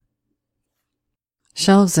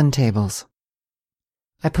Shelves and tables.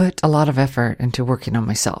 I put a lot of effort into working on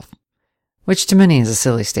myself, which to many is a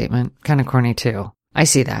silly statement, kind of corny too. I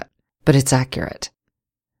see that, but it's accurate.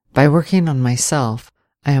 By working on myself,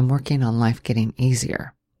 I am working on life getting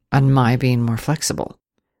easier, on my being more flexible,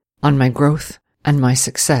 on my growth and my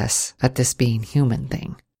success at this being human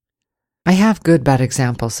thing. I have good, bad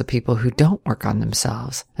examples of people who don't work on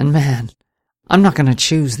themselves, and man, I'm not going to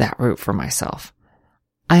choose that route for myself.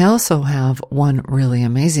 I also have one really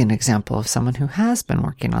amazing example of someone who has been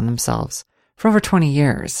working on themselves for over 20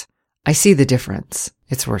 years. I see the difference.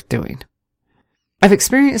 It's worth doing. I've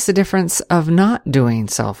experienced the difference of not doing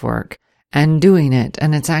self-work and doing it,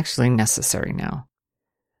 and it's actually necessary now.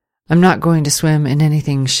 I'm not going to swim in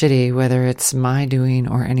anything shitty, whether it's my doing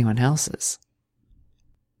or anyone else's.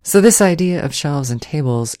 So this idea of shelves and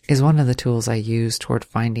tables is one of the tools I use toward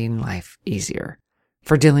finding life easier,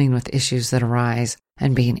 for dealing with issues that arise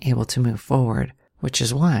and being able to move forward, which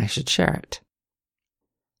is why I should share it.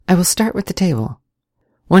 I will start with the table.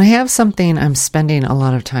 When I have something I'm spending a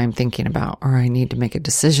lot of time thinking about or I need to make a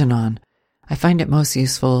decision on, I find it most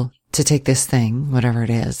useful to take this thing, whatever it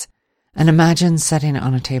is, and imagine setting it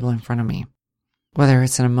on a table in front of me. Whether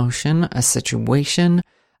it's an emotion, a situation,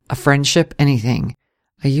 a friendship, anything,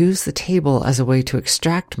 I use the table as a way to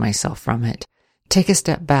extract myself from it, take a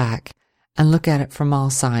step back, and look at it from all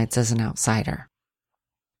sides as an outsider.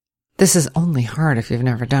 This is only hard if you've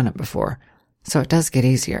never done it before, so it does get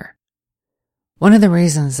easier. One of the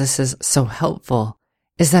reasons this is so helpful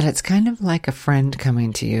is that it's kind of like a friend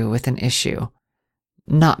coming to you with an issue.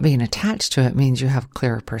 Not being attached to it means you have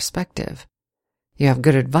clearer perspective. You have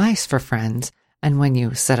good advice for friends, and when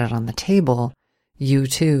you set it on the table, you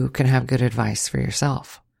too can have good advice for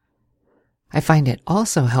yourself. I find it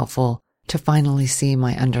also helpful to finally see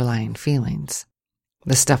my underlying feelings,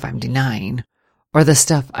 the stuff I'm denying, or the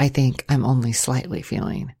stuff I think I'm only slightly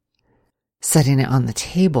feeling. Setting it on the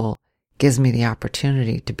table gives me the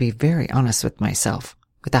opportunity to be very honest with myself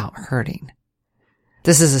without hurting.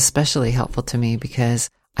 This is especially helpful to me because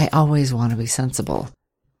I always want to be sensible.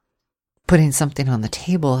 Putting something on the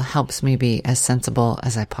table helps me be as sensible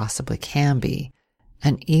as I possibly can be,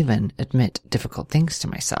 and even admit difficult things to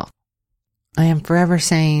myself. I am forever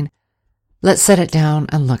saying, let's set it down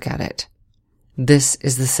and look at it. This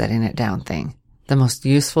is the setting it down thing, the most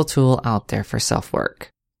useful tool out there for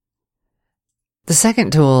self-work. The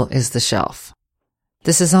second tool is the shelf.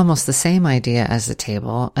 This is almost the same idea as the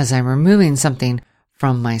table, as I'm removing something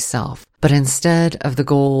from myself. But instead of the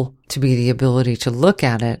goal to be the ability to look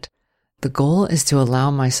at it, the goal is to allow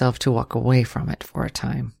myself to walk away from it for a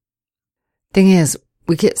time. Thing is,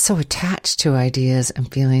 we get so attached to ideas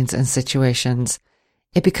and feelings and situations,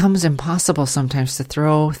 it becomes impossible sometimes to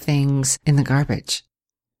throw things in the garbage.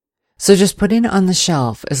 So just putting it on the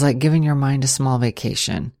shelf is like giving your mind a small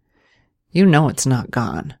vacation. You know it's not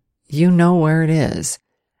gone. You know where it is,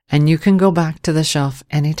 and you can go back to the shelf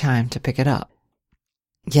anytime to pick it up.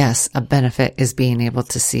 Yes, a benefit is being able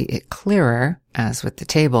to see it clearer, as with the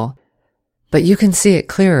table, but you can see it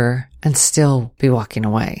clearer and still be walking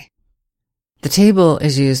away. The table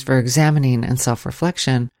is used for examining and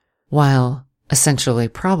self-reflection, while essentially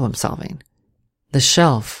problem-solving. The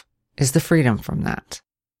shelf is the freedom from that.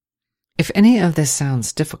 If any of this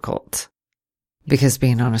sounds difficult, because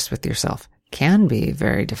being honest with yourself can be a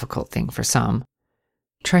very difficult thing for some,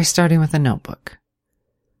 try starting with a notebook.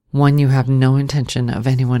 One you have no intention of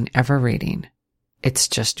anyone ever reading. It's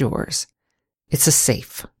just yours. It's a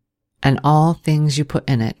safe, and all things you put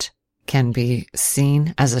in it can be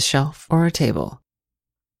seen as a shelf or a table.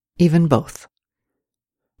 Even both.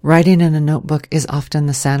 Writing in a notebook is often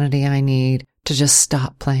the sanity I need to just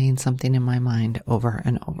stop playing something in my mind over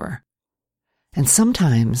and over. And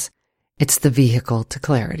sometimes it's the vehicle to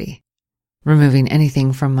clarity. Removing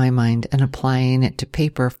anything from my mind and applying it to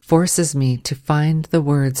paper forces me to find the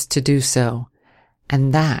words to do so,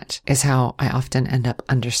 and that is how I often end up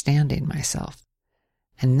understanding myself.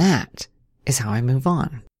 And that is how I move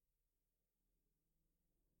on.